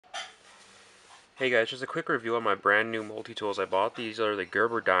Hey guys, just a quick review on my brand new multi-tools I bought. These are the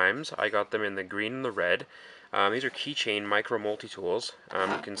Gerber Dimes. I got them in the green and the red. These are keychain micro multi-tools.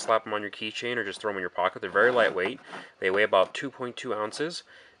 You can slap them on your keychain or just throw them in your pocket. They're very lightweight. They weigh about 2.2 ounces.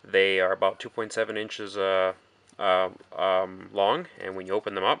 They are about 2.7 inches long, and when you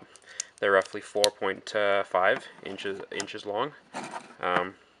open them up, they're roughly 4.5 inches long,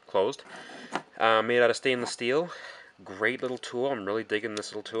 closed. Made out of stainless steel. Great little tool. I'm really digging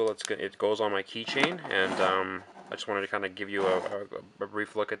this little tool. It goes on my keychain, and I just wanted to kind of give you a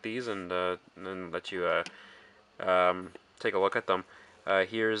brief look at these and then let you take a look at them.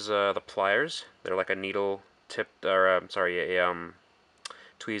 Here's the pliers. They're like a needle tipped, or sorry, a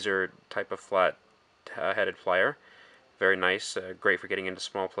tweezer type of flat headed plier. Very nice, great for getting into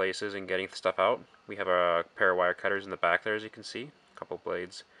small places and getting stuff out. We have a pair of wire cutters in the back there, as you can see. A couple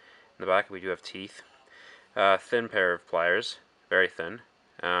blades in the back. We do have teeth. Thin pair of pliers, very thin.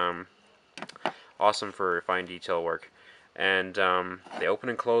 Awesome for fine detail work. And they open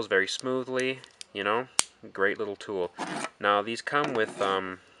and close very smoothly, you know, great little tool. Now these come with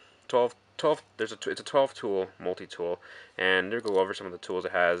 12, it's a 12 tool multi-tool, and they'll go over some of the tools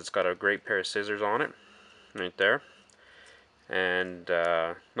it has. It's got a great pair of scissors on it, right there. And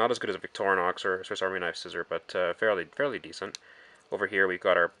not as good as a Victorinox or a Swiss Army knife scissor, but fairly decent. Over here we've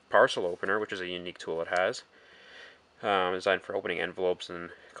got our parcel opener, which is a unique tool it has. Designed for opening envelopes and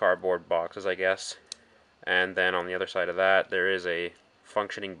cardboard boxes, I guess. And then on the other side of that, there is a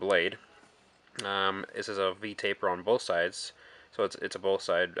functioning blade. This is a V-taper on both sides, so it's a both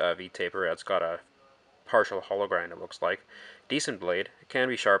side V-taper. It's got a partial hollow grind, it looks like. Decent blade. It can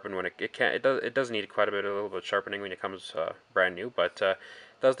be sharpened when it does need quite a little bit of sharpening when it comes brand new, but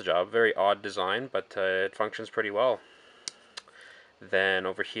does the job. Very odd design, but it functions pretty well. Then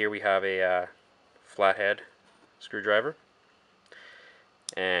over here we have a flathead screwdriver,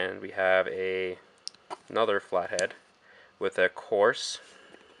 and we have another flathead with a coarse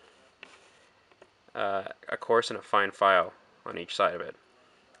and a fine file on each side of it.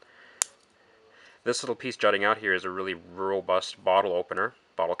 This little piece jutting out here is a really robust bottle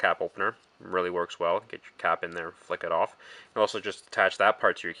cap opener. Really works well. Get your cap in there, flick it off. And also just attach that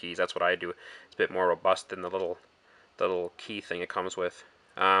part to your keys. That's what I do. It's a bit more robust than the little key thing it comes with.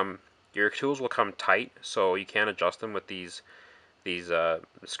 Your tools will come tight, so you can adjust them with these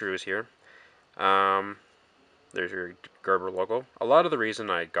screws here. There's your Gerber logo. A lot of the reason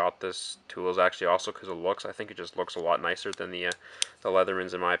I got this tool is actually also because of looks. I think it just looks a lot nicer than the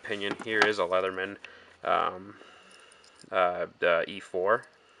Leathermans, in my opinion. Here is a Leatherman the E4.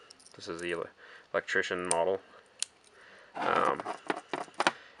 This is the electrician model.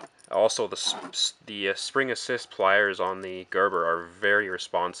 Also, the spring assist pliers on the Gerber are very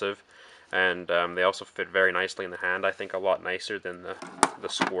responsive, and they also fit very nicely in the hand. I think a lot nicer than the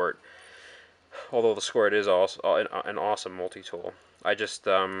Squirt. Although the Squirt is also an awesome multi-tool. I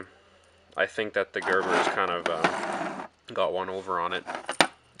think that the Gerber has kind of got one over on it.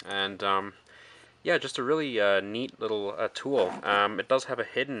 And yeah, just a really neat little tool. It does have a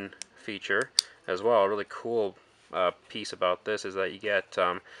hidden feature as well. A really cool piece about this is that you get,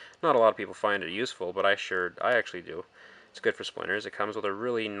 not a lot of people find it useful, but I actually do. It's good for splinters. It comes with a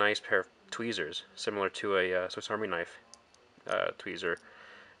really nice pair of tweezers, similar to a Swiss Army knife tweezer.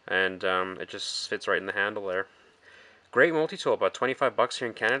 And it just fits right in the handle there. Great multi-tool, about 25 bucks here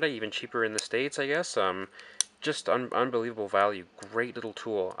in Canada, even cheaper in the States, I guess. Just unbelievable value. Great little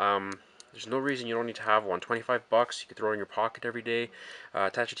tool. There's no reason you don't need to have one. 25 bucks, you can throw it in your pocket every day,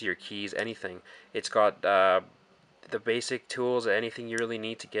 attach it to your keys, anything. It's got the basic tools, anything you really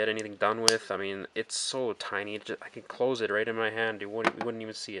need to get anything done with. I mean, it's so tiny. I can close it right in my hand. You wouldn't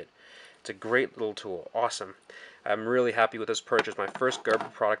even see it. It's a great little tool. Awesome. I'm really happy with this purchase. My first Gerber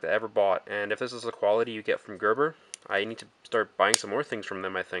product I ever bought. And if this is the quality you get from Gerber, I need to start buying some more things from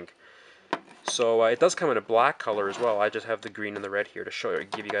them, I think. So it does come in a black color as well. I just have the green and the red here to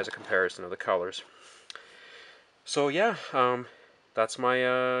give you guys a comparison of the colors. So yeah, that's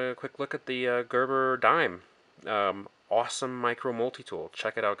my quick look at the Gerber Dime. Awesome micro multi-tool.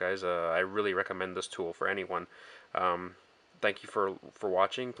 Check it out, guys. I really recommend this tool for anyone. Thank you for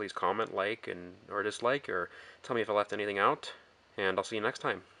watching. Please comment, like, or dislike, or tell me if I left anything out. And I'll see you next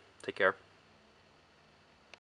time. Take care.